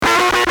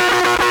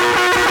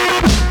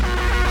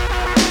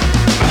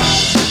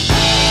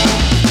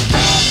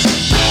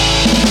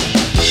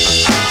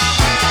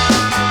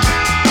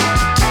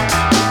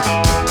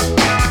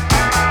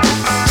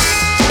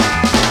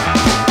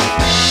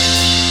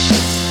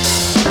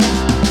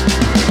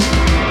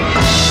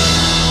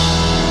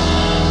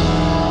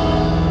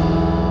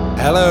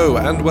Hello,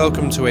 and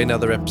welcome to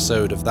another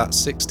episode of That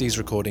 60s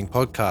Recording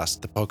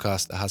Podcast, the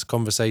podcast that has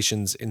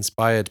conversations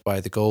inspired by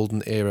the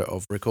golden era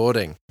of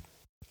recording.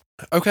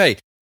 Okay,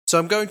 so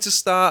I'm going to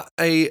start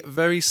a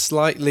very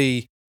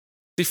slightly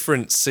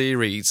different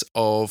series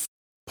of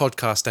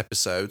podcast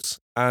episodes,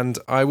 and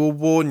I will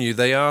warn you,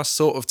 they are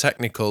sort of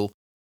technical.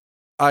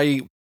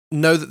 I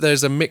know that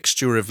there's a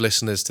mixture of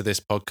listeners to this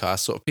podcast,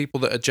 sort of people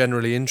that are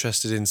generally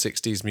interested in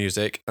 60s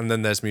music, and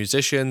then there's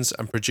musicians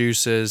and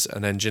producers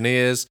and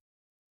engineers.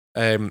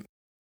 And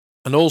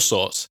all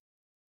sorts.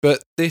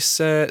 But this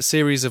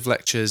series of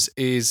lectures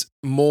is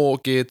more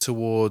geared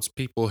towards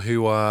people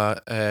who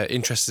are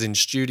interested in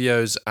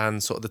studios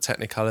and sort of the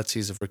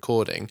technicalities of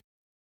recording.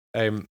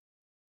 That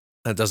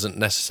doesn't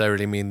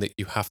necessarily mean that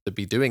you have to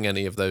be doing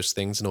any of those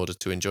things in order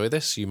to enjoy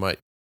this. You might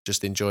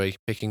just enjoy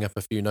picking up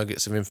a few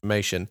nuggets of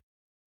information.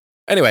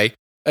 Anyway,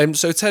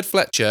 so Ted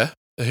Fletcher,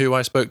 who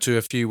I spoke to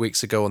a few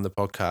weeks ago on the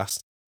podcast,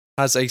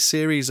 has a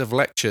series of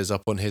lectures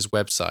up on his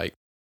website.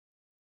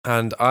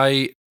 And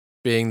I,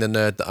 being the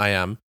nerd that I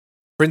am,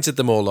 printed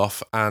them all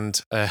off and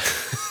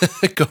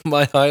got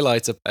my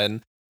highlighter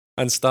pen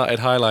and started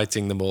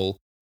highlighting them all,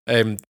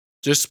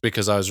 just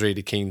because I was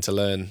really keen to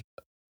learn.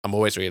 I'm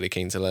always really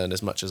keen to learn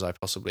as much as I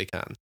possibly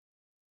can.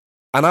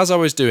 And as I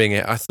was doing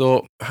it, I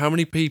thought, how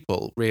many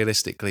people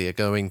realistically are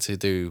going to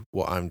do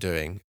what I'm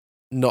doing?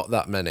 Not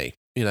that many.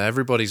 You know,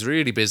 everybody's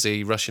really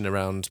busy, rushing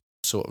around,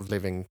 sort of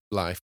living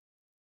life.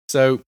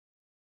 So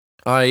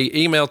I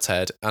emailed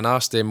Ted and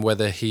asked him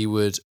whether he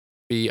would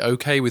be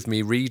okay with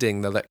me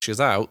reading the lectures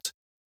out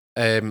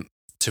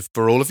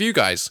for all of you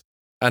guys.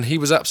 And he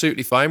was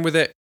absolutely fine with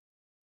it,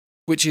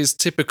 which is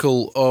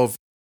typical of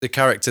the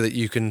character that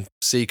you can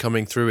see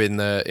coming through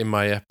in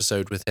my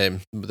episode with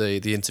him,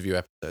 the interview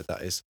episode,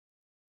 that is.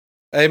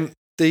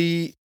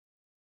 The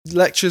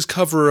lectures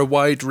cover a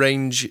wide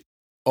range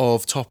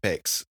of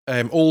topics,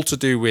 all to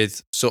do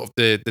with sort of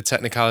the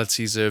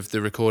technicalities of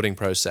the recording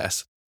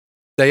process.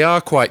 They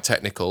are quite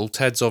technical.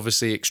 Ted's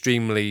obviously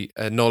extremely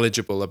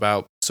knowledgeable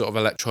about sort of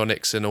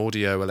electronics and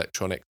audio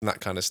electronics and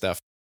that kind of stuff.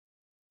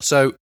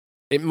 So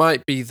it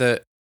might be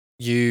that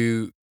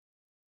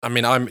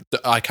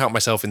I count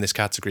myself in this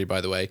category, by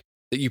the way,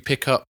 that you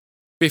pick up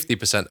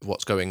 50% of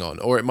what's going on,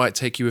 or it might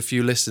take you a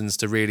few listens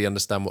to really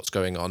understand what's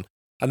going on.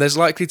 And there's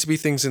likely to be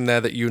things in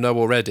there that you know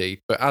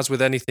already, but as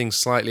with anything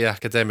slightly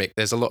academic,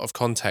 there's a lot of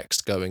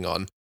context going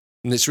on.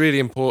 And it's really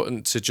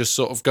important to just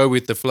sort of go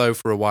with the flow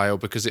for a while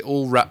because it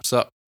all wraps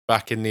up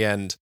back in the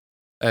end.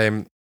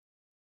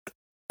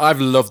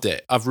 I've loved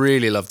it. I've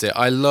really loved it.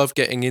 I love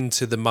getting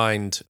into the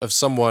mind of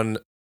someone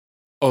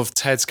of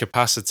Ted's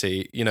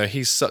capacity. You know,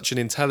 he's such an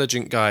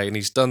intelligent guy and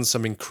he's done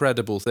some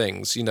incredible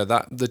things. You know,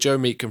 that the Joe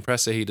Meek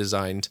compressor he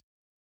designed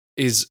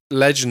is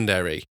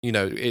legendary. You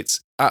know,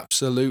 it's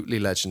absolutely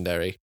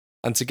legendary.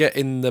 And to get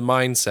in the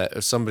mindset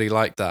of somebody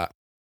like that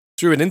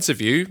through an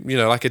interview, you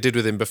know, like I did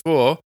with him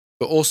before,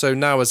 but also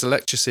now as a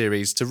lecture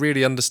series to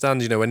really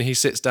understand, you know, when he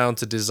sits down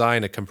to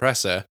design a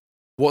compressor,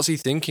 what's he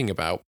thinking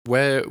about?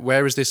 Where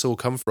has this all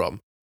come from?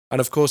 And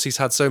of course, he's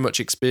had so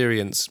much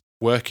experience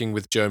working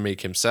with Joe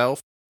Meek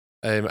himself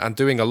and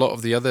doing a lot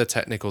of the other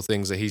technical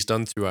things that he's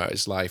done throughout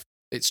his life.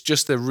 It's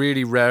just a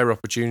really rare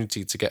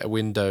opportunity to get a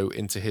window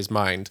into his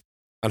mind.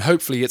 And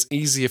hopefully it's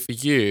easier for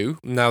you,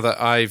 now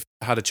that I've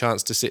had a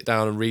chance to sit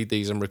down and read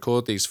these and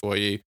record these for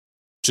you,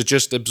 to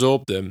just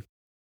absorb them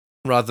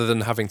rather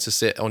than having to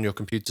sit on your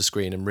computer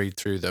screen and read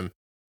through them.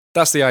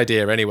 That's the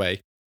idea anyway.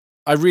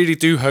 I really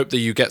do hope that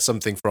you get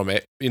something from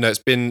it. You know,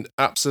 it's been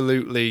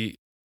absolutely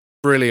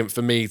brilliant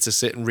for me to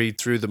sit and read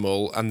through them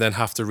all and then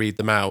have to read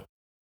them out.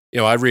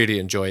 You know, I really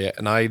enjoy it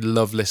and I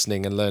love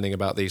listening and learning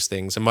about these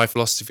things. And my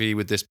philosophy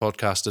with this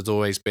podcast has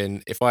always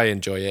been, if I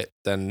enjoy it,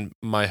 then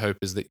my hope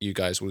is that you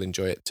guys will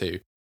enjoy it too.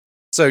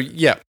 So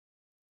yeah,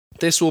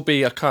 this will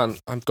be, I've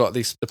got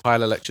the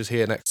pile of lectures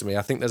here next to me.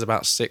 I think there's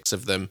about 6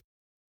 of them.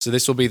 So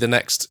this will be the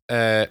next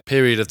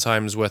period of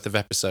time's worth of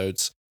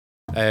episodes.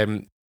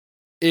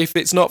 If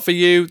it's not for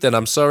you, then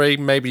I'm sorry.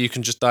 Maybe you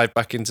can just dive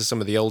back into some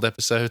of the old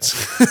episodes.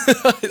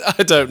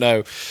 I don't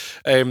know.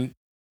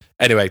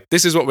 Anyway,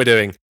 this is what we're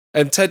doing.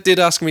 And Ted did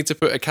ask me to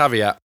put a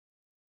caveat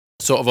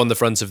sort of on the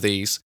front of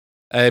these.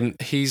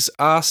 He's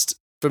asked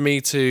for me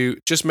to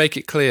just make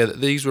it clear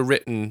that these were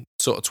written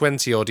sort of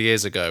 20 odd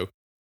years ago.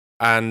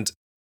 And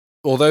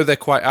although they're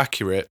quite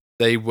accurate,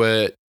 they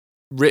were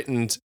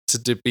written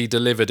to be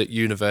delivered at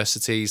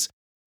universities.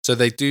 So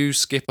they do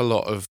skip a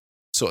lot of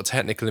sort of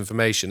technical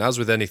information. As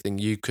with anything,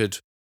 you could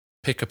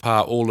pick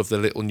apart all of the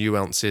little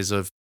nuances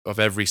of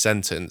every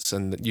sentence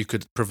and you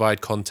could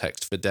provide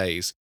context for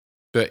days.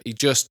 But he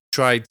just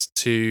tried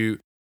to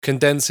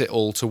condense it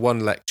all to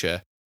one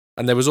lecture.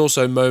 And there was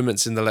also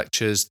moments in the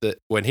lectures that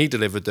when he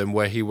delivered them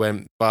where he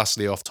went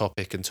vastly off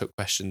topic and took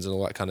questions and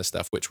all that kind of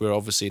stuff, which we're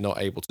obviously not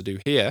able to do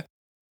here.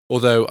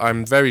 Although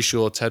I'm very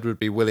sure Ted would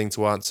be willing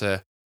to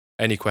answer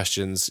any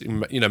questions.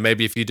 You know,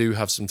 maybe if you do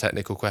have some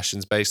technical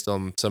questions based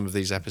on some of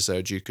these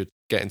episodes, you could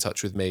get in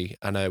touch with me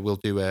and we'll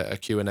do a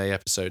Q&A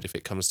episode if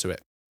it comes to it.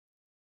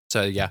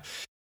 So yeah,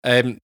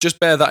 just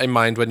bear that in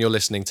mind when you're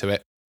listening to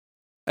it.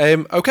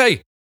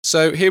 Okay,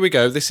 So here we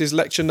go. This is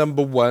lecture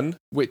number 1,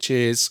 which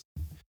is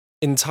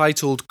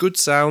entitled Good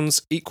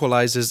Sounds,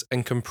 Equalizers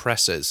and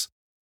Compressors.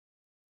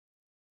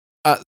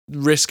 At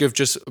risk of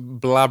just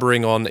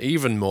blabbering on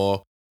even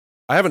more,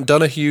 I haven't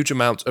done a huge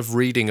amount of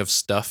reading of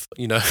stuff,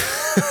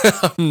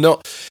 I'm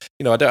not,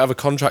 I don't have a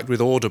contract with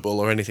Audible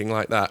or anything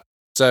like that.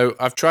 So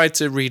I've tried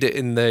to read it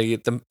in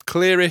the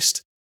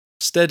clearest,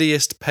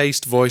 steadiest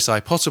paced voice I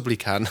possibly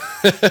can.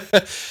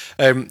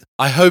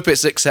 I hope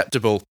it's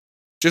acceptable.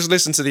 Just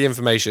listen to the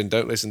information,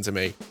 don't listen to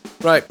me.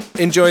 Right,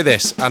 enjoy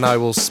this, and I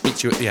will speak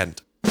to you at the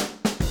end.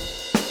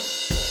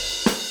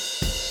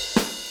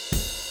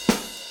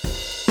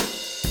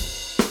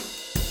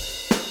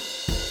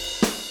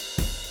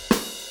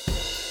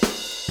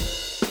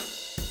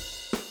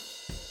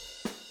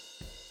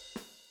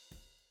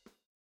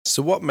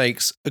 So what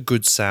makes a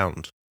good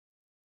sound?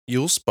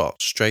 You'll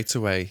spot straight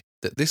away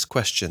that this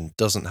question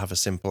doesn't have a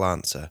simple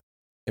answer.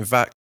 In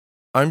fact,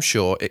 I'm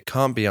sure it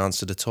can't be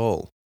answered at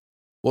all.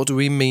 What do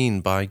we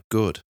mean by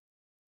good?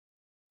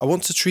 I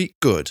want to treat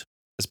good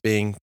as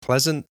being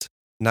pleasant,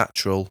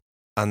 natural,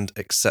 and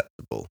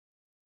acceptable.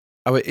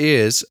 Our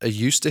ears are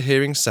used to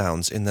hearing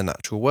sounds in the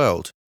natural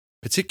world,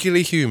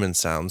 particularly human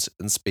sounds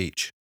and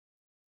speech.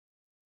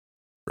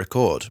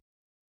 Record.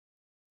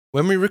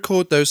 When we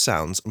record those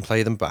sounds and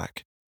play them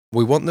back,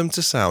 we want them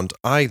to sound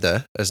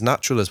either as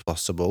natural as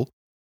possible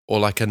or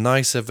like a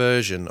nicer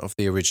version of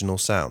the original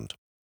sound.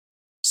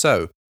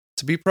 So,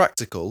 to be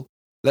practical,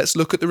 let's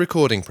look at the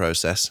recording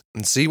process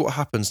and see what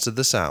happens to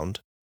the sound,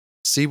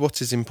 see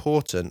what is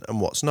important and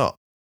what's not.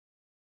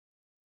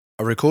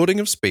 A recording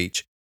of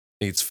speech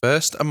needs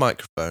first a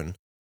microphone,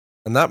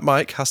 and that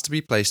mic has to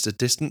be placed a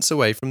distance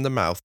away from the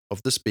mouth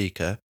of the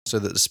speaker so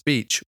that the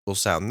speech will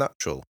sound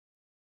natural.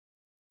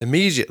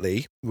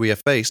 Immediately, we are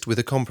faced with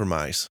a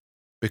compromise.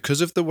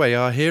 Because of the way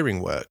our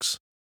hearing works,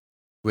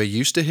 we're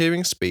used to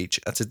hearing speech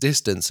at a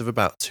distance of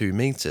about 2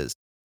 meters.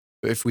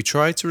 But if we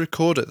try to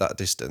record at that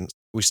distance,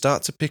 we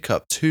start to pick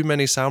up too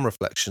many sound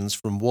reflections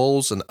from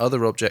walls and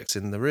other objects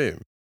in the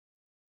room.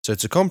 So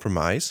to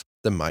compromise,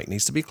 the mic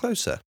needs to be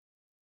closer.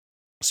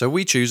 So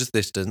we choose a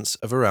distance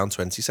of around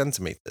 20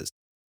 centimeters.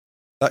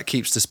 That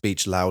keeps the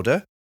speech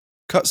louder,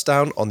 cuts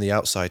down on the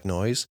outside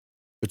noise,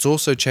 but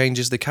also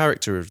changes the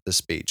character of the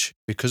speech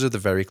because of the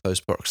very close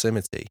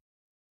proximity.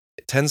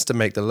 It tends to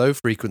make the low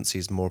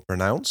frequencies more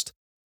pronounced,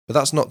 but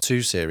that's not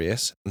too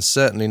serious and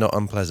certainly not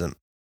unpleasant.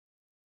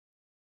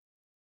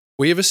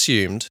 We have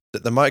assumed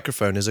that the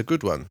microphone is a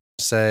good one,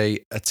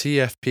 say a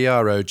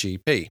TFPRO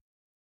GP,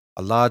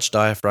 a large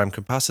diaphragm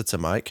capacitor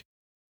mic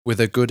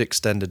with a good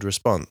extended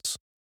response.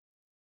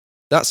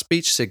 That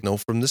speech signal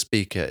from the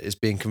speaker is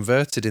being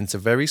converted into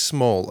very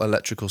small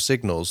electrical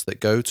signals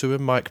that go to a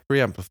mic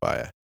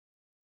preamplifier.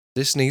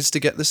 This needs to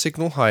get the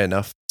signal high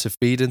enough to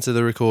feed into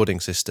the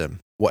recording system,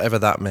 whatever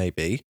that may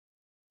be.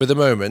 For the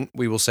moment,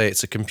 we will say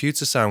it's a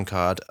computer sound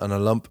card and a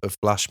lump of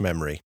flash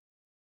memory.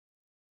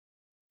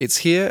 It's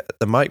here at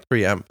the mic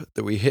preamp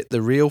that we hit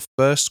the real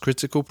first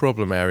critical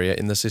problem area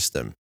in the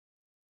system.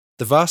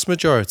 The vast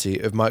majority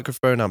of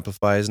microphone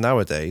amplifiers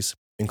nowadays,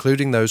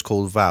 including those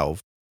called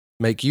Valve,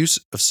 make use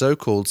of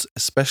so-called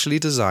specially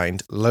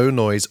designed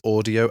low-noise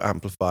audio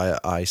amplifier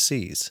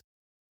ICs.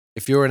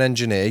 If you're an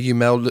engineer, you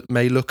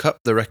may look up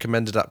the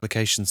recommended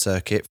application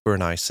circuit for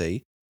an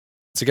IC,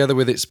 together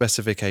with its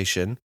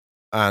specification,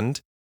 and,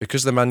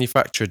 because the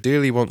manufacturer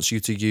dearly wants you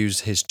to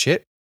use his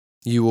chip,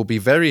 you will be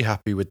very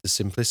happy with the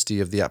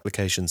simplicity of the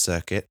application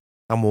circuit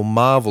and will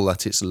marvel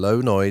at its low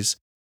noise,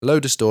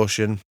 low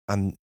distortion,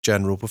 and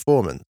general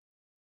performance.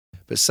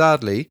 But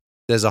sadly,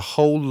 there's a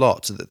whole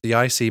lot that the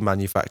IC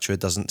manufacturer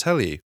doesn't tell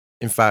you.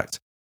 In fact,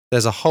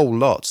 there's a whole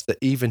lot that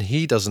even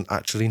he doesn't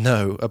actually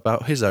know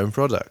about his own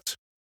product.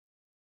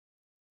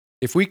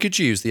 If we could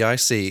use the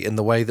IC in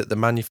the way that the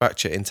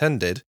manufacturer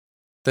intended,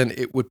 then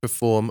it would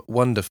perform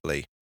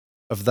wonderfully.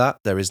 Of that,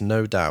 there is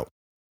no doubt.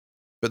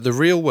 But the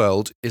real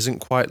world isn't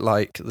quite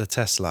like the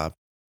test lab.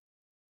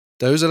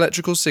 Those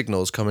electrical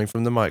signals coming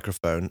from the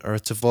microphone are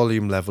at a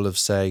volume level of,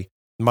 say,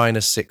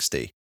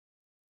 -60.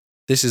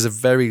 This is a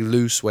very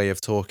loose way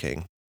of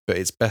talking, but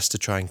it's best to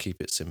try and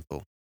keep it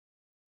simple.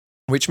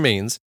 Which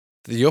means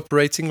that the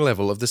operating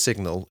level of the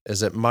signal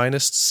is at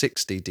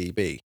 -60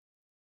 dB.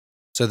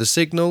 So the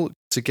signal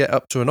to get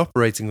up to an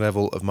operating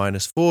level of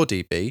 -4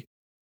 dB,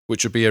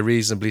 which would be a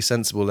reasonably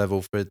sensible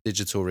level for a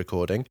digital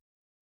recording,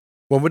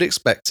 one would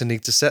expect to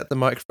need to set the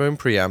microphone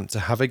preamp to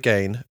have a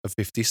gain of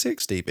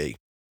 56 dB.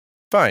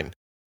 Fine,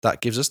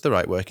 that gives us the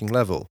right working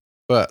level,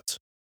 but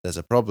there's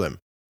a problem.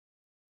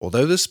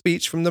 Although the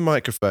speech from the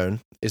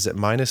microphone is at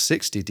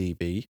 -60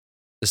 dB,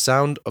 the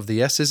sound of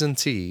the S's and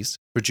T's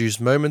produce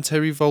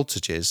momentary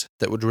voltages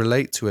that would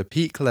relate to a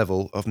peak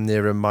level of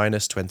nearer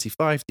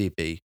 -25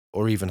 dB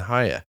or even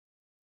higher.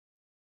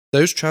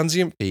 Those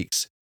transient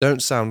peaks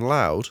don't sound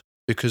loud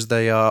because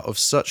they are of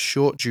such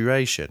short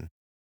duration.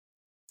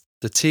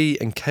 The T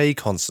and K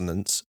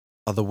consonants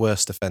are the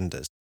worst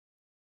offenders.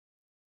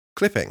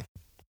 Clipping.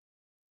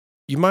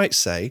 You might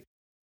say,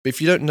 but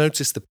if you don't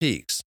notice the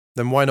peaks,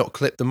 then why not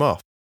clip them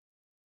off?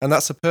 And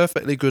that's a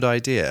perfectly good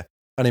idea,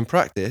 and in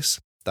practice,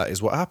 That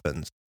is what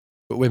happens.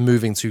 But we're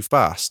moving too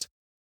fast.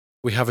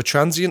 We have a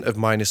transient of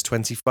minus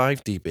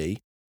 25 dB,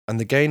 and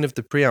the gain of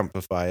the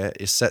preamplifier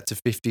is set to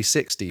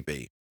 56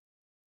 dB.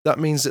 That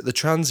means that the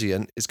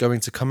transient is going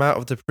to come out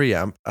of the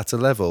preamp at a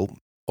level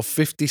of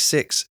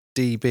 56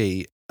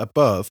 dB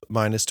above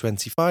minus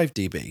 25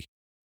 dB,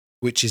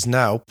 which is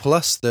now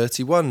plus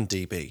 31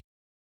 dB.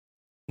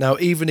 Now,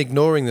 even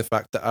ignoring the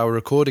fact that our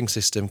recording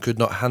system could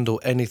not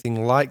handle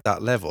anything like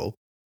that level,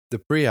 the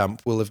preamp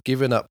will have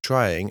given up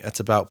trying at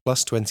about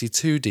plus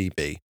 22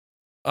 dB,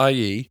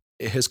 i.e.,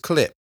 it has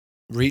clipped,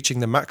 reaching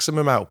the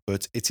maximum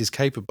output it is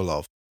capable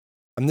of.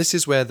 And this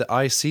is where the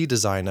IC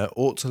designer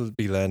ought to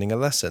be learning a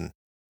lesson.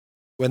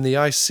 When the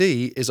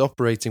IC is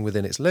operating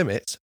within its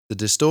limits, the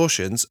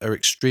distortions are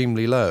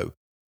extremely low.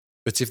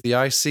 But if the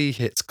IC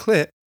hits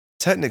clip,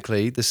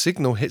 technically the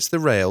signal hits the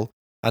rail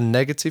and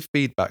negative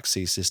feedback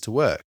ceases to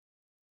work.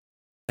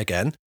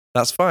 Again,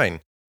 that's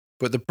fine,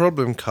 but the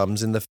problem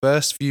comes in the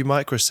first few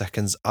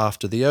microseconds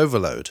after the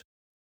overload.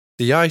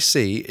 The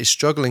IC is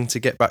struggling to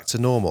get back to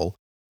normal,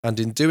 and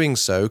in doing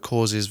so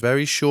causes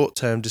very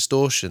short-term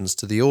distortions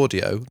to the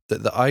audio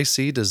that the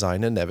IC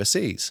designer never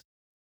sees,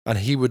 and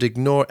he would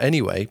ignore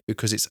anyway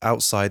because it's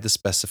outside the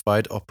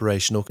specified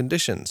operational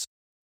conditions.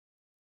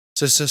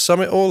 So to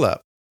sum it all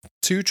up,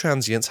 two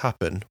transients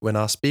happen when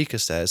our speaker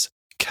says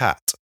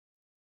cat.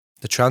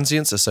 The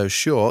transients are so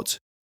short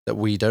that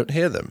we don't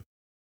hear them,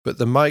 but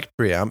the mic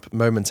preamp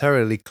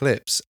momentarily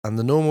clips and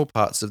the normal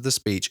parts of the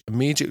speech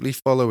immediately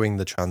following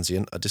the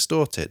transient are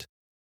distorted,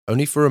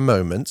 only for a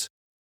moment,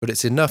 but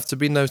it's enough to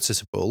be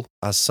noticeable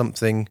as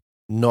something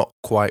not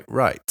quite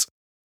right.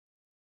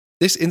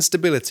 This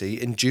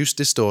instability-induced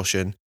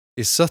distortion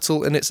is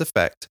subtle in its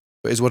effect,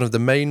 but is one of the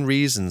main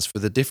reasons for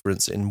the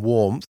difference in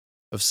warmth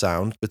of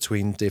sound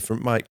between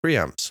different mic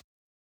preamps.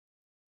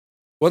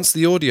 Once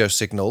the audio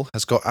signal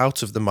has got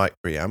out of the mic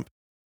preamp,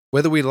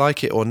 whether we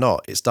like it or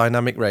not, its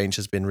dynamic range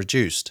has been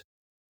reduced,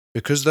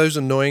 because those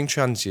annoying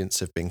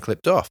transients have been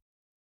clipped off.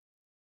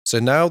 So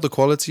now the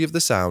quality of the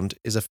sound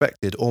is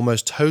affected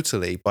almost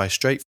totally by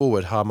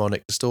straightforward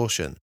harmonic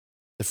distortion,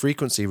 the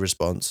frequency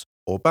response,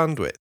 or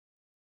bandwidth.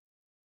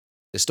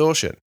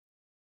 Distortion.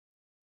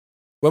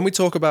 When we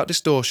talk about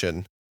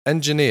distortion,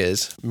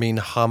 engineers mean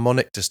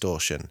harmonic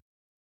distortion,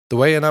 the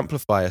way an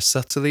amplifier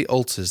subtly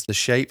alters the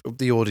shape of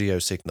the audio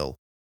signal.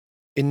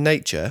 In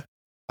nature,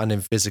 and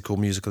in physical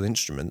musical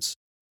instruments,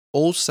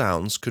 all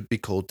sounds could be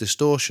called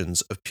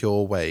distortions of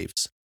pure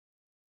waves.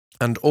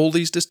 And all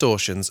these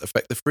distortions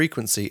affect the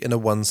frequency in a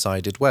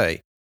one-sided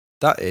way.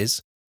 That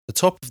is, the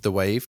top of the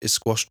wave is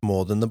squashed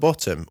more than the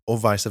bottom, or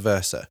vice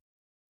versa.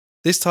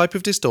 This type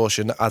of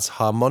distortion adds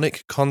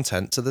harmonic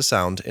content to the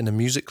sound in a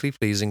musically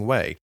pleasing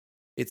way.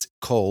 It's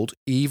called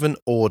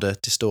even-order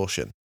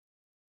distortion.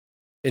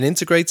 In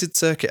integrated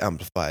circuit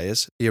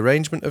amplifiers, the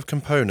arrangement of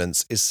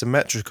components is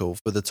symmetrical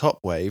for the top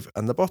wave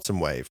and the bottom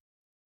wave.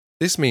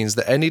 This means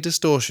that any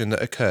distortion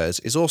that occurs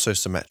is also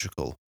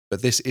symmetrical,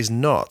 but this is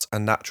not a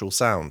natural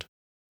sound.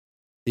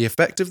 The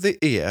effect of the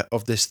ear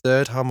of this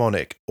third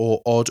harmonic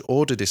or odd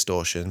order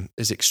distortion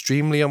is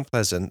extremely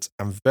unpleasant,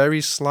 and very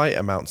slight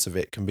amounts of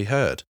it can be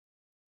heard.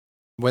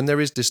 When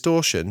there is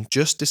distortion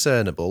just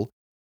discernible,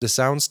 the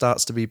sound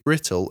starts to be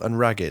brittle and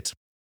ragged.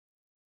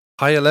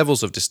 Higher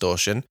levels of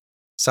distortion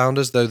sound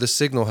as though the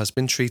signal has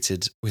been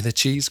treated with a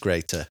cheese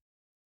grater.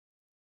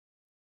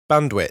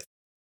 Bandwidth.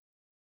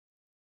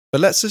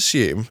 But let's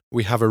assume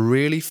we have a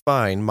really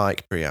fine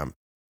mic preamp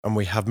and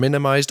we have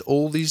minimized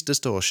all these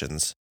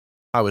distortions.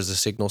 How is the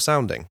signal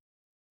sounding?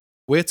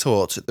 We're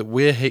taught that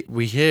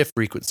we hear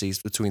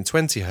frequencies between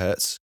 20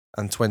 Hz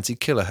and 20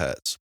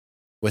 kHz.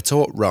 We're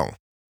taught wrong.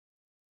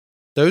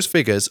 Those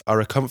figures are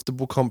a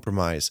comfortable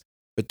compromise,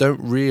 but don't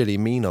really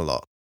mean a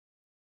lot.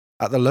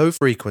 At the low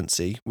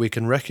frequency, we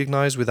can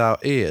recognize with our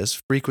ears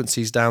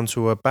frequencies down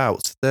to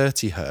about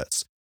 30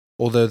 Hz,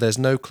 although there's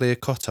no clear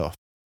cutoff.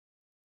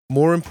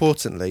 More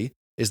importantly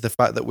is the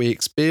fact that we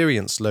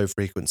experience low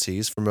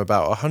frequencies from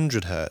about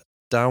 100 Hz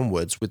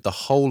downwards with the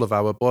whole of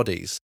our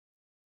bodies.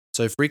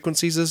 So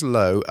frequencies as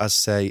low as,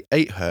 say,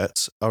 8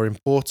 Hz are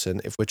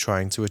important if we're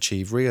trying to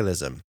achieve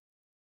realism.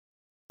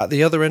 At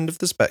the other end of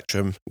the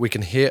spectrum, we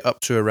can hear up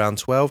to around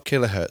 12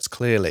 kHz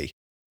clearly,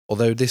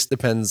 although this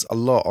depends a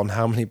lot on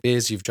how many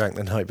beers you've drank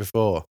the night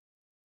before.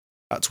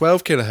 At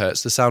 12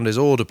 kHz, the sound is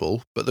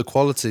audible, but the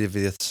quality of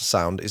the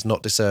sound is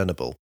not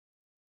discernible.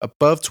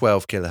 Above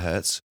 12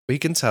 kHz, we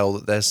can tell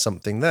that there's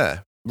something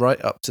there,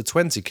 right up to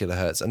 20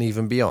 kHz and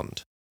even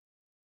beyond.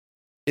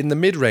 In the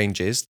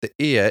mid-ranges, the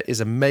ear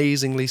is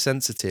amazingly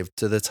sensitive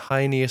to the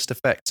tiniest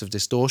effects of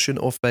distortion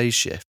or phase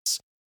shifts,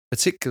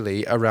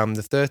 particularly around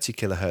the 30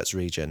 kHz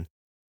region.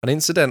 And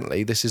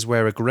incidentally, this is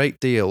where a great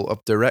deal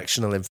of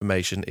directional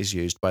information is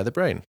used by the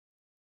brain.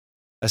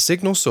 A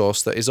signal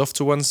source that is off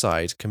to one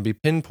side can be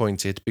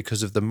pinpointed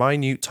because of the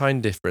minute time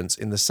difference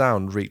in the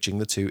sound reaching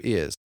the two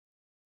ears.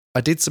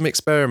 I did some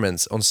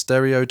experiments on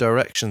stereo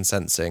direction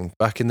sensing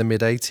back in the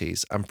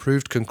mid-80s and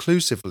proved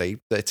conclusively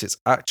that it's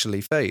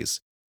actually phase,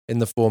 in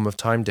the form of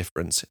time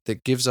difference,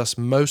 that gives us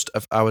most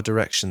of our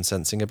direction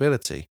sensing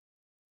ability.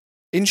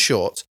 In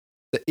short,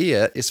 The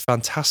ear is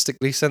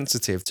fantastically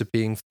sensitive to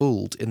being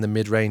fooled in the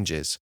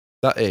mid-ranges,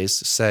 that is,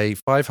 say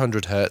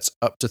 500 Hz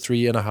up to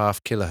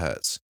 3.5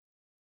 kHz.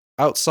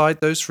 Outside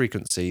those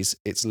frequencies,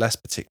 it's less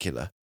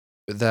particular,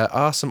 but there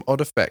are some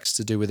odd effects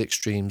to do with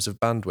extremes of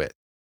bandwidth.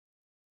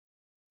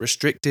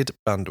 Restricted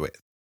bandwidth.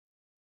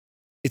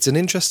 It's an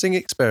interesting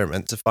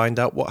experiment to find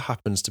out what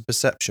happens to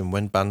perception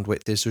when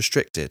bandwidth is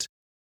restricted.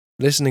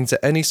 Listening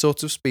to any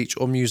sort of speech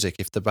or music,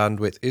 if the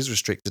bandwidth is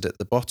restricted at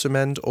the bottom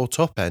end or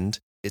top end,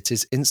 it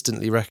is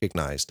instantly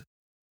recognized.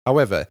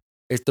 However,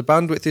 if the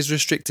bandwidth is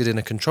restricted in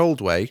a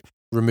controlled way,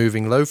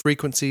 removing low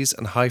frequencies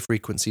and high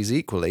frequencies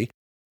equally,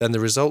 then the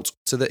result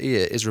to the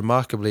ear is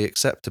remarkably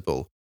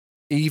acceptable,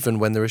 even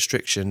when the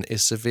restriction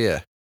is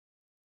severe.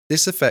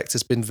 This effect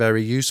has been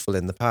very useful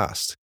in the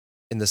past.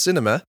 In the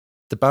cinema,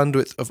 the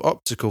bandwidth of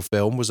optical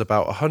film was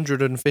about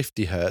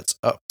 150 Hz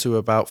up to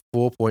about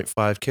 4.5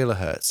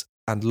 kHz,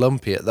 and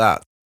lumpy at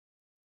that.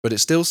 But it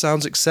still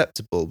sounds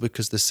acceptable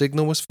because the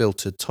signal was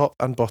filtered top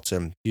and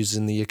bottom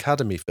using the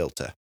Academy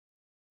filter.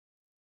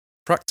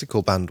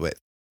 Practical bandwidth.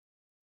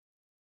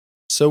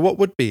 So what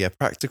would be a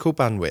practical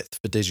bandwidth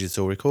for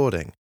digital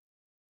recording?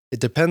 It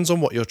depends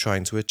on what you're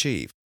trying to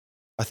achieve.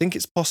 I think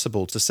it's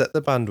possible to set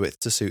the bandwidth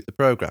to suit the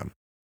program.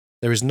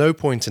 There is no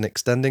point in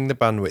extending the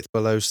bandwidth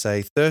below,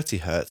 say, 30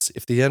 Hz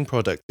if the end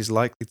product is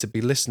likely to be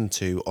listened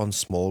to on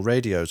small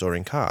radios or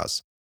in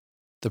cars.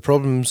 The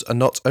problems are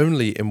not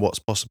only in what's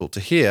possible to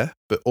hear,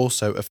 but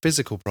also a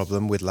physical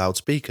problem with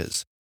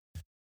loudspeakers.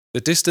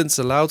 The distance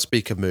a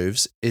loudspeaker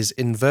moves is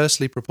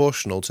inversely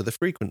proportional to the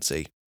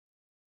frequency.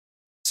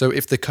 So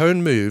if the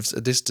cone moves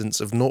a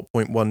distance of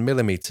 0.1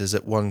 mm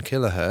at 1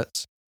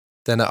 kHz,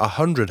 then at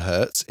 100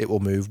 Hz it will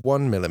move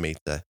 1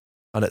 mm,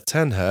 and at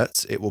 10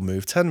 Hz it will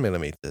move 10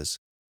 mm.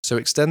 So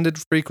extended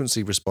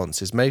frequency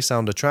responses may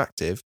sound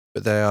attractive,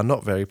 but they are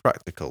not very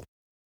practical.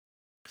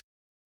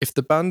 If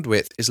the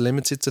bandwidth is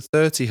limited to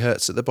 30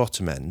 Hz at the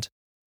bottom end,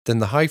 then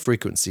the high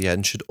frequency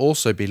end should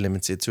also be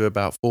limited to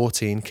about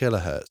 14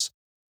 kHz,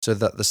 so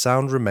that the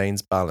sound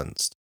remains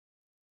balanced.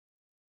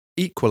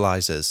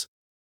 Equalizers.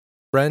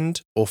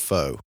 Friend or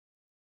foe?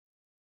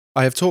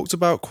 I have talked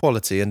about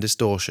quality and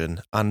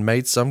distortion and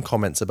made some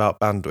comments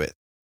about bandwidth.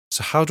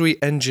 So how do we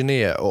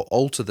engineer or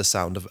alter the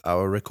sound of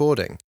our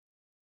recording?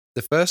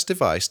 The first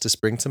device to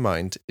spring to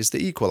mind is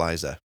the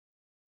equalizer.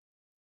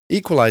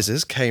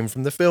 Equalizers came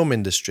from the film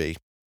industry.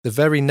 The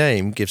very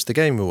name gives the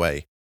game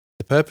away.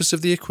 The purpose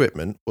of the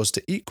equipment was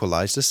to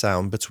equalize the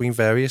sound between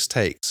various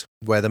takes,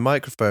 where the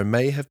microphone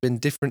may have been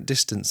different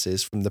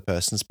distances from the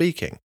person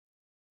speaking.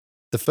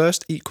 The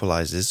first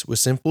equalizers were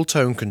simple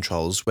tone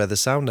controls where the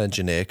sound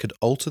engineer could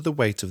alter the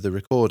weight of the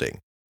recording,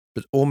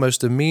 but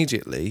almost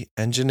immediately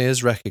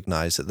engineers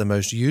recognized that the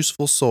most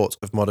useful sort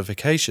of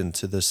modification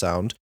to the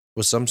sound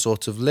was some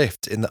sort of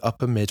lift in the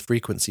upper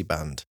mid-frequency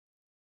band.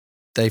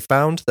 They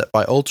found that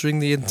by altering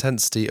the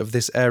intensity of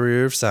this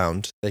area of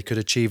sound, they could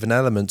achieve an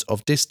element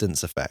of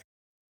distance effect.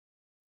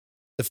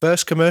 The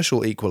first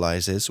commercial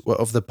equalizers were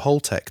of the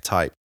Pultec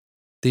type.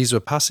 These were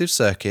passive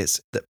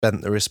circuits that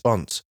bent the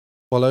response,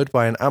 followed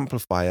by an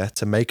amplifier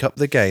to make up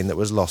the gain that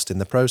was lost in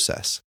the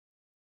process.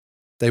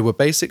 They were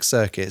basic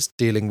circuits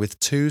dealing with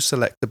two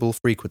selectable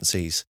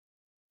frequencies.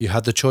 You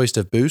had the choice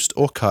of boost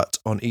or cut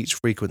on each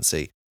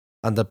frequency,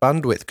 and the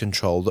bandwidth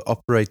control that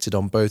operated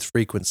on both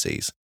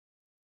frequencies.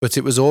 But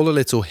it was all a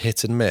little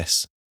hit and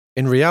miss.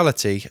 In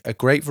reality, a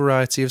great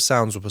variety of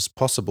sounds was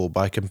possible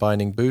by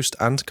combining boost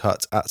and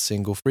cut at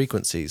single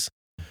frequencies.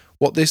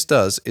 What this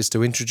does is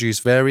to introduce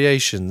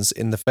variations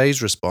in the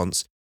phase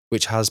response,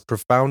 which has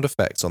profound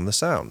effects on the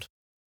sound.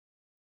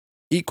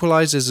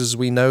 Equalizers as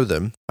we know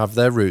them have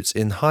their roots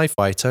in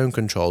hi-fi tone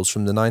controls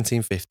from the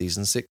 1950s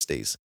and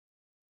 60s.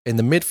 In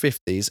the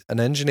mid-50s, an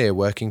engineer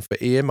working for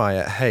EMI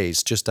at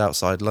Hayes just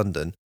outside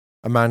London,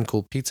 a man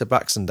called Peter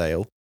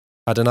Baxendale,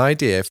 had an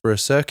idea for a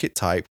circuit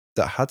type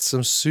that had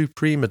some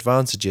supreme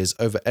advantages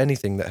over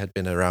anything that had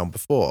been around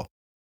before.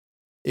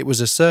 It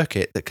was a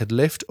circuit that could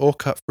lift or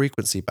cut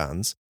frequency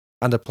bands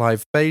and apply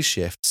phase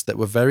shifts that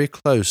were very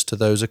close to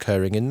those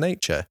occurring in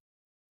nature.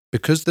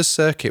 Because the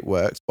circuit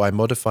worked by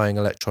modifying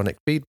electronic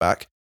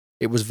feedback,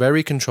 it was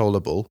very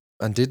controllable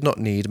and did not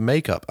need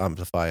make-up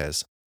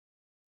amplifiers.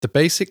 The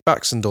basic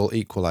Baxendale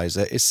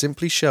equalizer is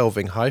simply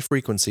shelving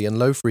high-frequency and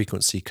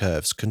low-frequency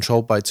curves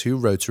controlled by two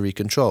rotary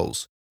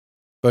controls.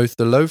 Both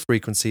the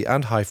low-frequency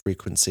and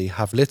high-frequency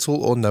have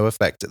little or no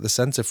effect at the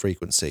center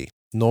frequency,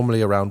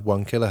 normally around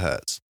 1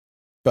 kHz,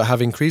 but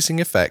have increasing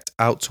effect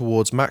out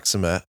towards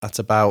maxima at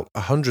about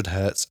 100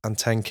 Hz and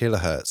 10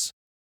 kHz.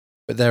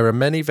 But there are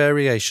many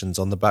variations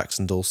on the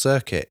Baxendale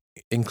circuit,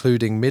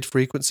 including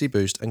mid-frequency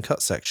boost and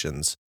cut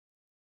sections.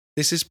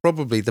 This is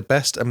probably the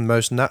best and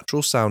most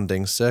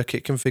natural-sounding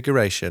circuit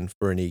configuration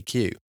for an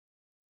EQ.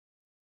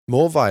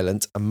 More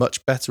violent and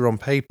much better on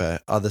paper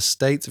are the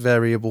state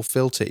variable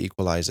filter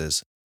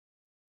equalizers.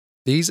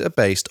 These are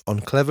based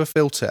on clever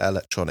filter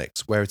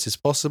electronics where it is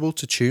possible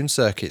to tune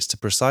circuits to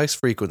precise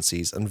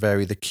frequencies and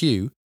vary the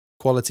Q,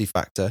 quality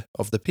factor,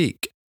 of the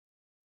peak.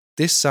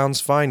 This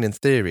sounds fine in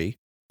theory,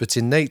 But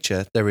in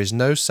nature, there is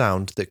no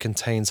sound that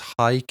contains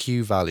high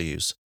Q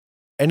values.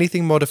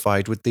 Anything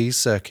modified with these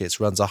circuits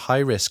runs a high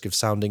risk of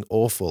sounding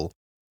awful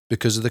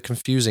because of the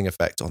confusing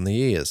effect on the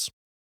ears.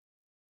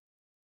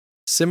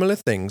 Similar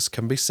things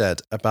can be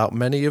said about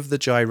many of the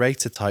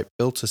gyrator-type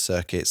filter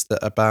circuits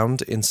that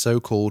abound in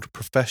so-called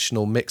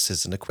professional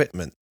mixers and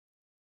equipment.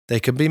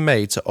 They can be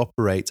made to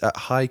operate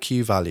at high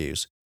Q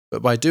values,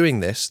 but by doing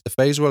this, the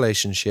phase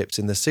relationships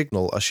in the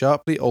signal are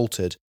sharply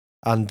altered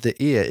and the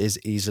ear is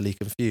easily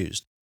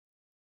confused.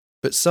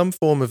 But some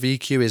form of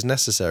EQ is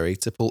necessary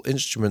to pull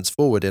instruments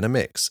forward in a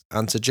mix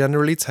and to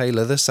generally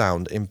tailor the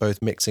sound in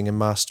both mixing and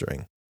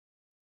mastering.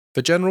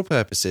 For general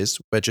purposes,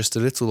 where just a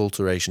little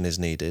alteration is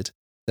needed,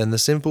 then the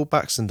simple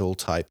Baxandall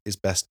type is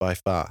best by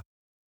far,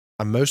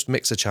 and most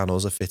mixer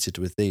channels are fitted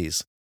with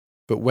these.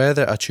 But where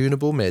there are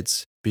tunable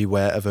mids,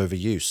 beware of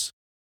overuse.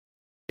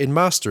 In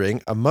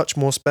mastering, a much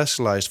more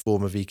specialized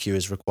form of EQ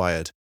is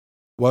required,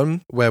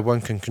 one where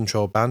one can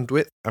control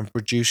bandwidth and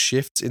produce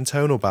shifts in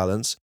tonal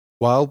balance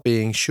while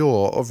being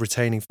sure of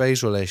retaining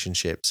phase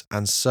relationships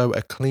and so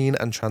a clean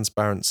and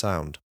transparent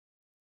sound.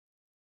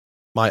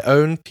 My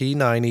own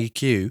P9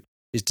 EQ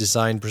is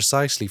designed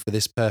precisely for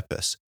this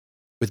purpose,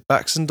 with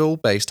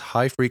Baxandall-based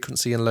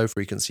high-frequency and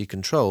low-frequency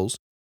controls,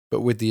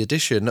 but with the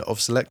addition of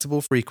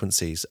selectable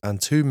frequencies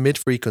and two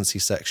mid-frequency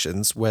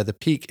sections where the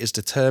peak is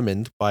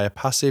determined by a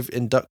passive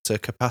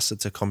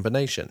inductor-capacitor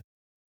combination.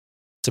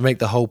 To make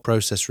the whole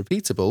process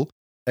repeatable,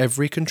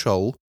 every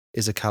control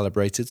is a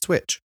calibrated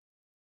switch.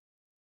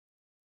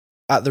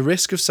 At the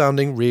risk of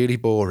sounding really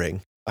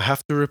boring, I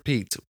have to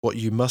repeat what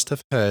you must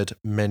have heard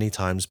many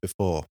times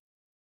before.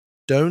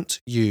 Don't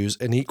use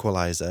an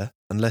equalizer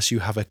unless you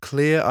have a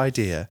clear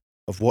idea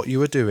of what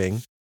you are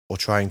doing or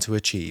trying to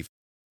achieve.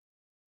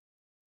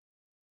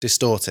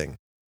 Distorting.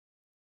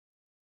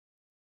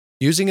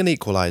 Using an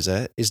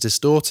equalizer is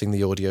distorting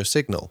the audio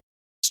signal.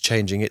 It's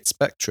changing its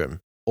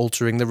spectrum,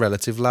 altering the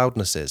relative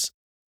loudnesses.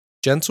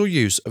 Gentle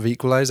use of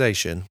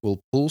equalization will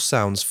pull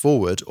sounds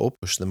forward or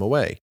push them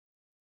away.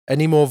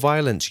 Any more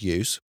violent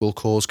use will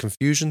cause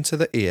confusion to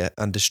the ear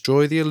and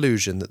destroy the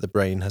illusion that the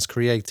brain has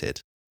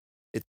created.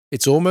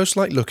 It's almost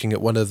like looking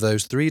at one of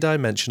those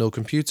three-dimensional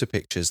computer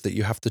pictures that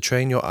you have to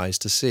train your eyes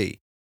to see.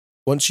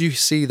 Once you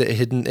see the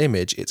hidden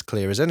image, it's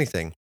clear as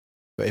anything.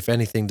 But if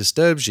anything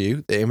disturbs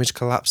you, the image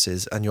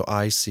collapses and your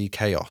eyes see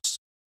chaos.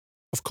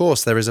 Of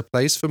course, there is a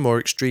place for more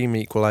extreme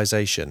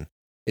equalization.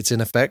 It's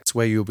in effect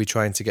where you'll be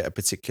trying to get a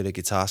particular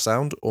guitar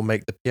sound or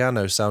make the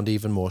piano sound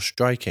even more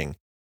striking.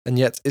 And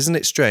yet, isn't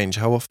it strange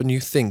how often you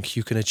think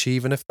you can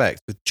achieve an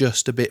effect with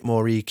just a bit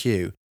more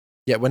EQ,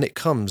 yet when it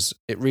comes,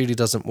 it really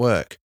doesn't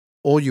work.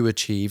 All you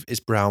achieve is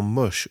brown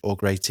mush or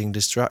grating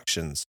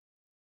distractions.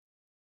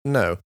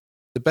 No,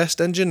 the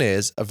best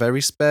engineers are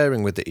very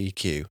sparing with the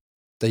EQ.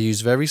 They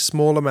use very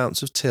small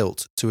amounts of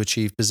tilt to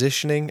achieve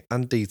positioning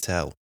and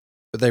detail,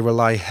 but they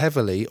rely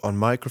heavily on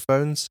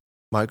microphones,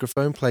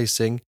 microphone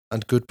placing,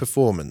 and good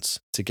performance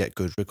to get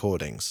good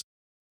recordings.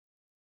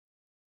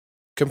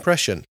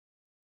 Compression.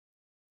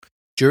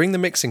 During the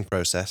mixing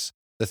process,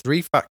 the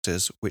three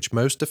factors which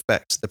most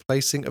affect the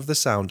placing of the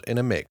sound in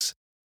a mix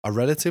are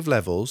relative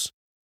levels,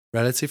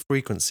 relative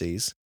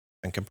frequencies,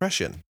 and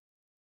compression.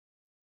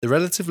 The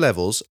relative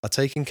levels are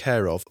taken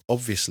care of,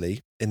 obviously,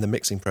 in the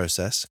mixing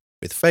process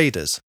with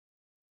faders.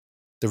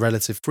 The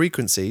relative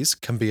frequencies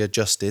can be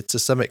adjusted to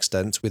some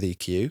extent with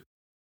EQ.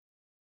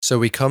 So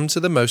we come to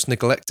the most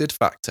neglected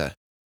factor,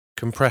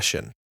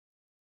 compression.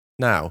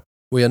 Now,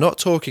 we are not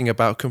talking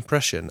about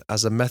compression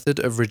as a method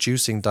of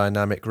reducing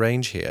dynamic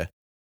range here.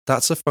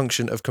 That's a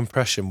function of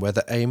compression where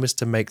the aim is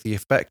to make the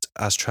effect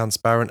as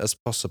transparent as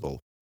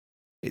possible.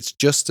 It's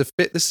just to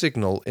fit the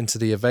signal into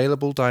the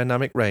available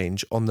dynamic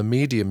range on the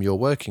medium you're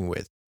working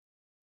with.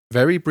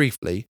 Very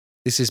briefly,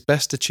 this is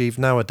best achieved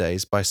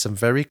nowadays by some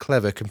very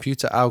clever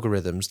computer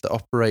algorithms that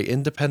operate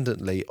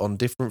independently on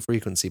different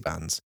frequency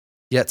bands,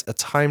 yet are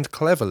timed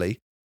cleverly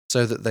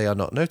so that they are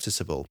not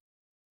noticeable,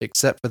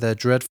 except for their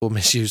dreadful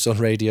misuse on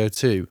Radio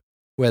 2,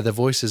 where the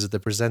voices of the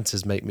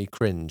presenters make me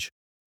cringe.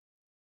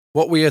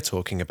 What we are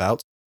talking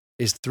about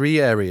is three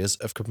areas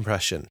of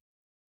compression.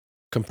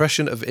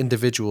 Compression of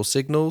individual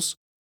signals,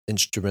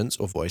 instruments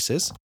or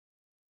voices,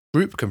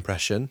 group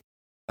compression,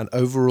 and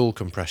overall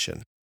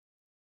compression.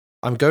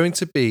 I'm going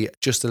to be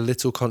just a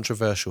little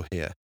controversial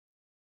here.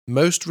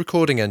 Most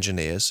recording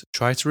engineers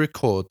try to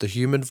record the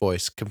human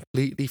voice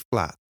completely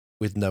flat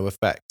with no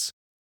effects,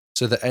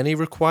 so that any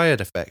required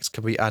effects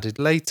can be added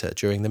later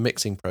during the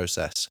mixing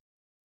process.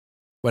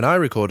 When I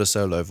record a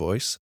solo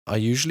voice, I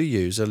usually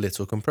use a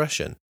little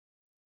compression.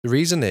 The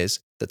reason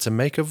is that to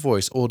make a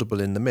voice audible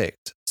in the mix,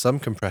 some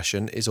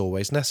compression is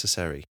always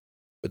necessary.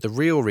 But the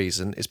real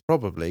reason is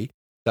probably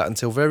that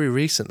until very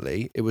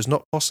recently, it was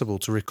not possible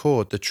to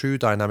record the true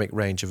dynamic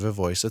range of a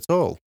voice at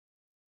all.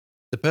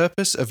 The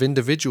purpose of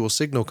individual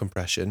signal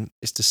compression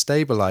is to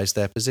stabilize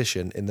their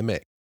position in the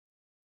mix.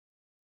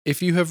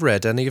 If you have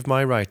read any of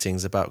my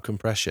writings about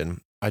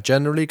compression, I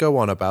generally go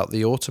on about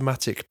the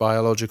automatic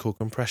biological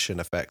compression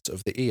effect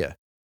of the ear,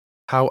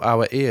 how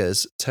our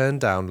ears turn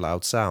down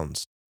loud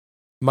sounds.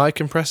 My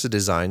compressor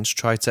designs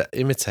try to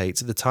imitate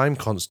the time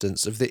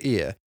constants of the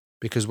ear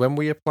because when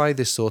we apply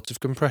this sort of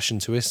compression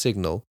to a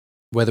signal,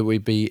 whether we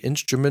be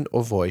instrument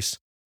or voice,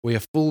 we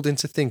are fooled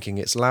into thinking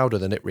it's louder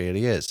than it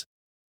really is.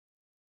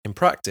 In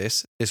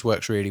practice, this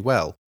works really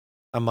well,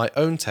 and my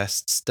own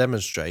tests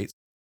demonstrate,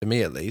 to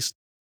me at least,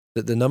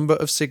 that the number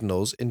of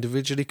signals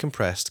individually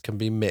compressed can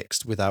be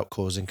mixed without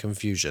causing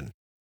confusion.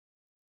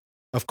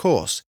 Of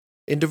course,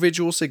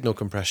 individual signal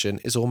compression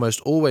is almost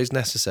always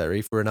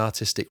necessary for an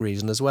artistic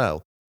reason as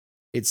well.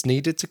 It's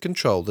needed to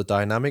control the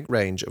dynamic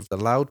range of the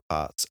loud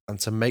parts and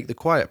to make the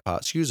quiet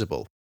parts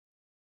usable.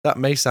 That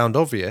may sound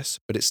obvious,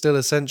 but it's still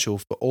essential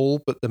for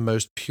all but the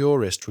most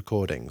purist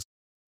recordings.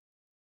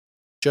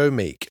 Joe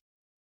Meek.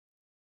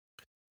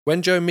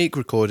 When Joe Meek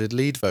recorded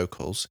lead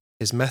vocals,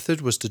 his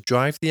method was to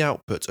drive the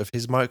output of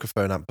his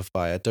microphone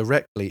amplifier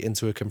directly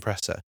into a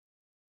compressor,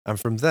 and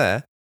from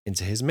there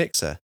into his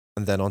mixer,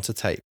 and then onto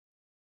tape.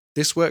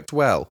 This worked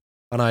well,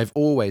 and I've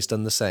always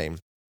done the same.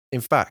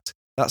 In fact,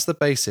 that's the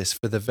basis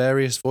for the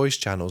various voice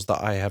channels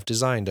that I have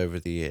designed over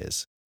the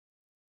years.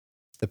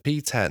 The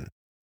P10,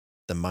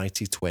 the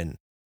mighty twin.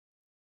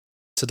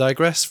 To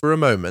digress for a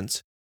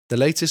moment, the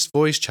latest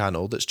voice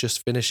channel that's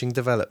just finishing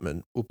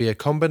development will be a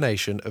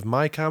combination of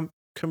mic amp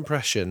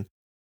compression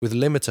with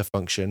limiter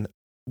function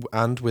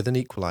and with an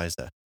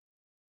equalizer.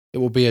 It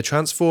will be a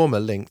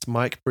transformer-linked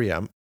mic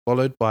preamp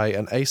followed by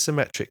an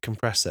asymmetric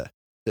compressor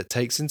that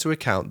takes into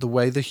account the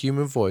way the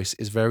human voice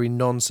is very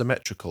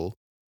non-symmetrical,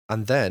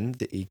 and then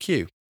the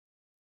EQ.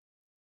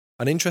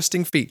 An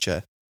interesting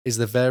feature is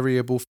the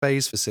variable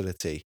phase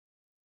facility.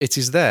 It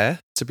is there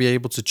to be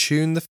able to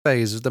tune the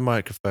phase of the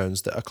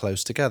microphones that are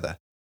close together,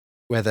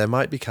 where there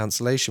might be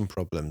cancellation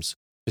problems,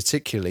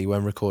 particularly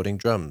when recording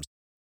drums.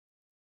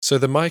 So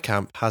the mic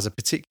amp has a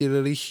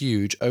particularly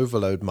huge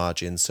overload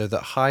margin so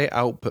that high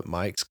output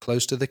mics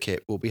close to the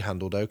kit will be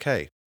handled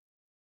okay.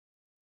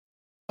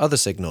 Other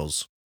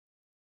signals.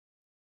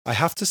 I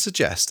have to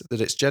suggest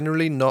that it's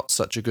generally not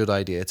such a good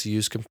idea to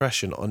use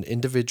compression on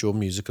individual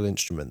musical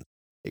instruments,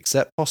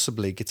 except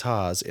possibly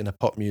guitars in a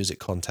pop music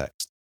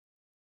context.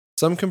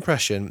 Some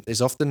compression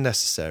is often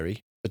necessary,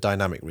 for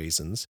dynamic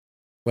reasons,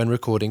 when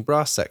recording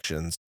brass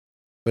sections,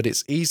 but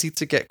it's easy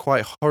to get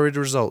quite horrid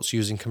results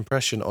using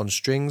compression on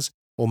strings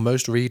or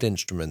most reed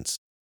instruments.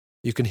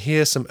 You can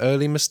hear some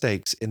early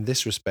mistakes in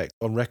this respect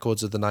on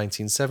records of the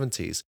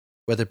 1970s,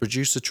 where the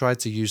producer tried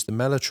to use the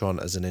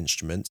mellotron as an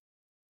instrument.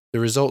 The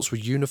results were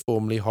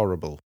uniformly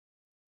horrible.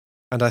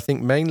 And I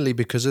think mainly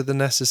because of the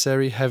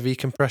necessary heavy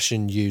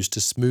compression used to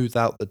smooth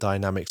out the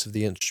dynamics of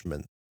the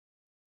instrument.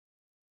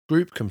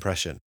 Group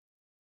compression.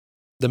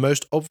 The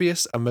most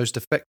obvious and most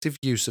effective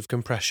use of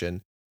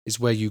compression is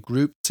where you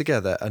group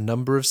together a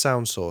number of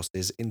sound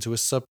sources into a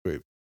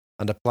subgroup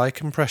and apply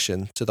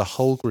compression to the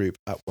whole group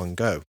at one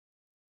go.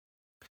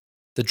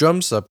 The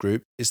drum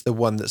subgroup is the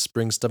one that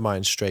springs to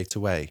mind straight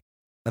away,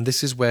 and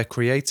this is where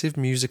creative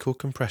musical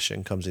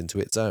compression comes into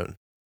its own.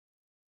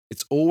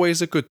 It's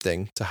always a good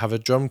thing to have a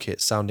drum kit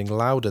sounding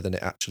louder than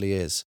it actually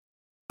is.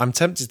 I'm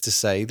tempted to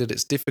say that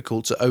it's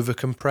difficult to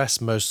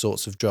overcompress most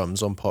sorts of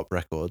drums on pop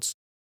records.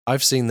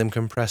 I've seen them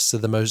compressed to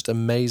the most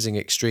amazing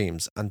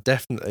extremes, and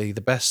definitely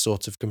the best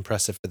sort of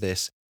compressor for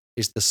this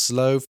is the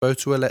slow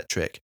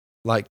photoelectric,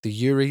 like the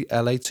Yuri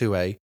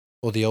LA2A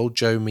or the old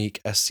Joe Meek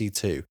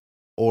SC2,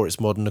 or its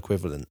modern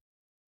equivalent.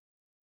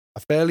 A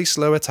fairly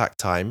slow attack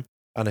time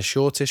and a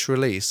shortish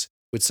release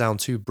would sound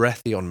too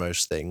breathy on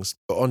most things,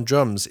 but on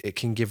drums it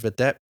can give a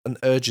depth and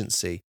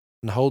urgency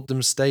and hold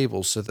them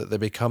stable so that they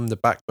become the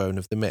backbone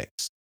of the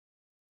mix.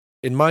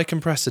 In my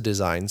compressor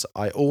designs,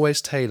 I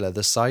always tailor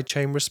the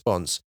sidechain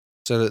response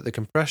so that the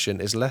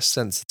compression is less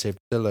sensitive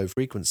to low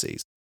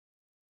frequencies.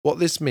 What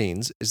this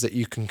means is that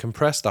you can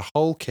compress the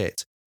whole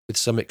kit with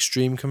some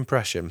extreme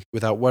compression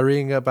without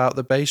worrying about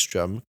the bass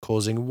drum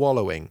causing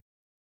wallowing.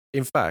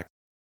 In fact,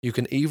 you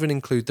can even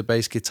include the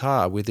bass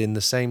guitar within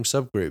the same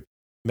subgroup,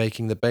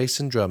 making the bass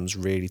and drums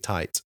really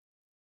tight.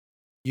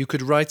 You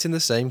could write in the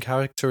same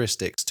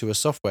characteristics to a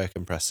software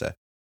compressor,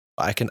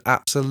 but I can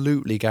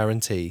absolutely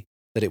guarantee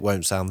that it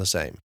won't sound the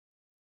same.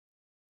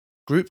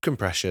 Group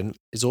compression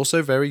is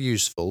also very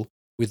useful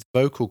with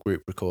vocal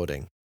group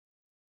recording.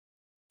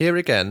 Here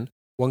again,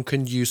 one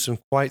can use some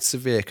quite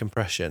severe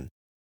compression,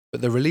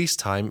 but the release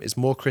time is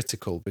more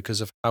critical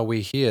because of how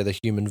we hear the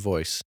human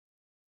voice.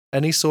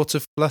 Any sort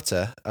of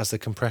flutter as the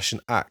compression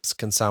acts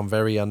can sound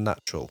very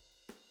unnatural.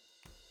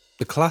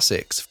 The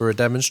classics for a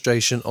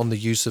demonstration on the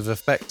use of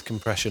effect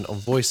compression on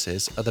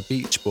voices are the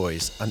Beach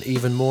Boys, and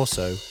even more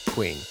so,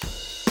 Queen.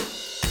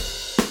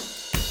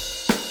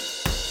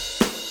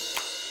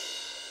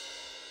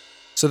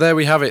 So there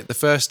we have it, the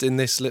first in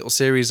this little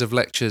series of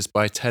lectures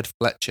by Ted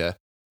Fletcher,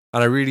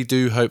 and I really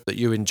do hope that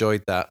you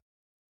enjoyed that.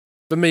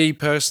 For me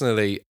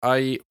personally,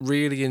 I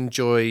really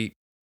enjoy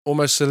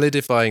almost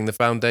solidifying the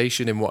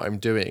foundation in what I'm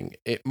doing.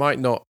 It might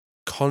not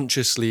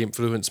consciously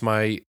influence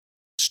my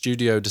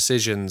studio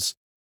decisions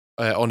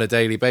on a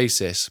daily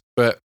basis,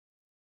 but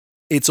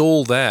it's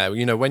all there.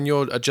 You know, when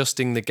you're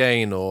adjusting the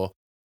gain or,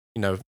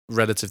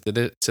 relative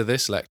to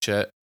this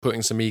lecture,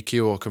 putting some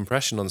EQ or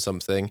compression on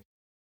something,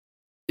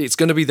 it's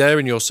going to be there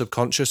in your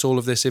subconscious, all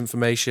of this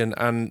information.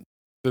 And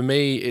for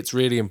me, it's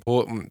really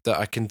important that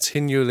I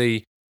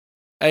continually,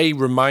 A,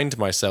 remind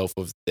myself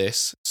of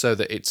this so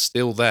that it's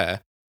still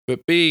there,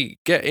 but B,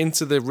 get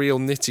into the real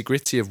nitty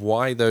gritty of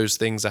why those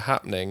things are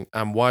happening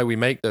and why we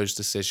make those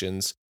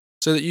decisions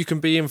so that you can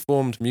be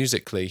informed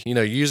musically.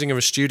 Using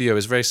a studio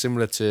is very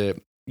similar to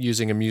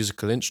using a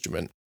musical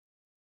instrument.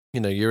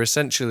 You're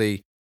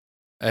essentially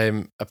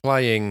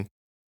applying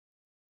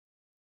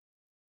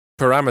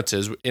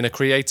parameters in a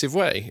creative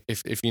way,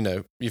 if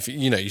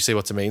you see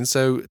what I mean.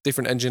 So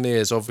different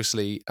engineers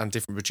obviously and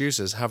different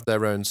producers have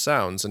their own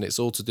sounds, and it's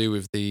all to do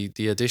with the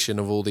addition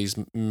of all these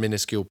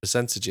minuscule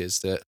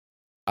percentages that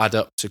add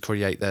up to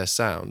create their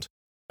sound.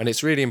 And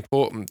it's really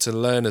important to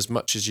learn as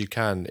much as you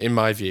can, in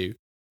my view,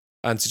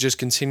 and to just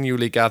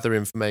continually gather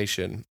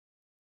information.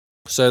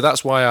 So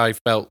that's why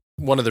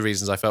one of the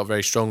reasons I felt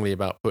very strongly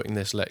about putting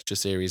this lecture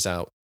series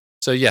out.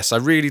 So yes, I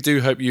really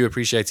do hope you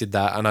appreciated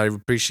that, and I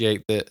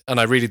appreciate that, and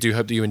I really do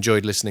hope that you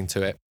enjoyed listening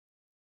to it.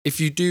 If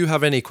you do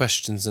have any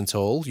questions at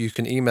all, you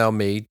can email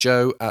me,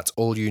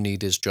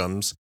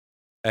 joe@allyouneedisdrums.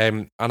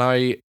 And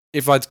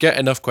if I get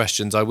enough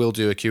questions, I will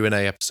do a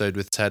Q&A episode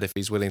with Ted if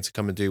he's willing to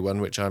come and do one,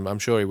 which I'm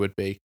sure he would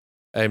be.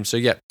 So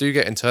yeah, do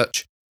get in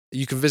touch.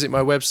 You can visit my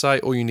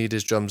website,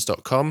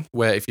 allyouneedisdrums.com,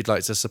 where if you'd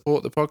like to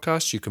support the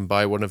podcast, you can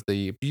buy one of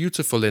the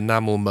beautiful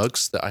enamel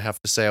mugs that I have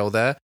for sale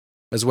there,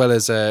 as well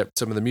as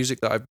some of the music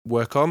that I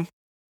work on.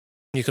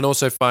 You can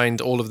also find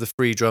all of the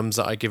free drums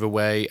that I give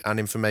away and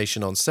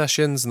information on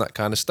sessions and that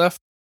kind of stuff.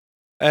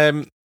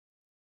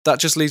 That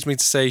just leaves me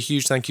to say a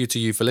huge thank you to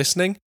you for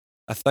listening.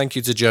 A thank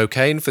you to Joe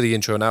Kane for the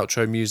intro and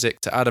outro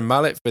music, to Adam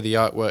Mallet for the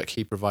artwork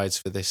he provides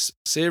for this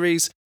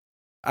series,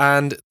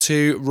 and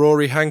to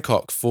Rory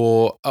Hancock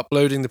for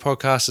uploading the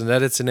podcast and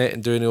editing it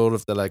and doing all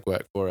of the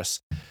legwork for us.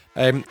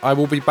 I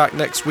will be back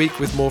next week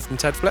with more from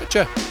Ted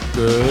Fletcher.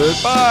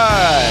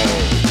 Goodbye!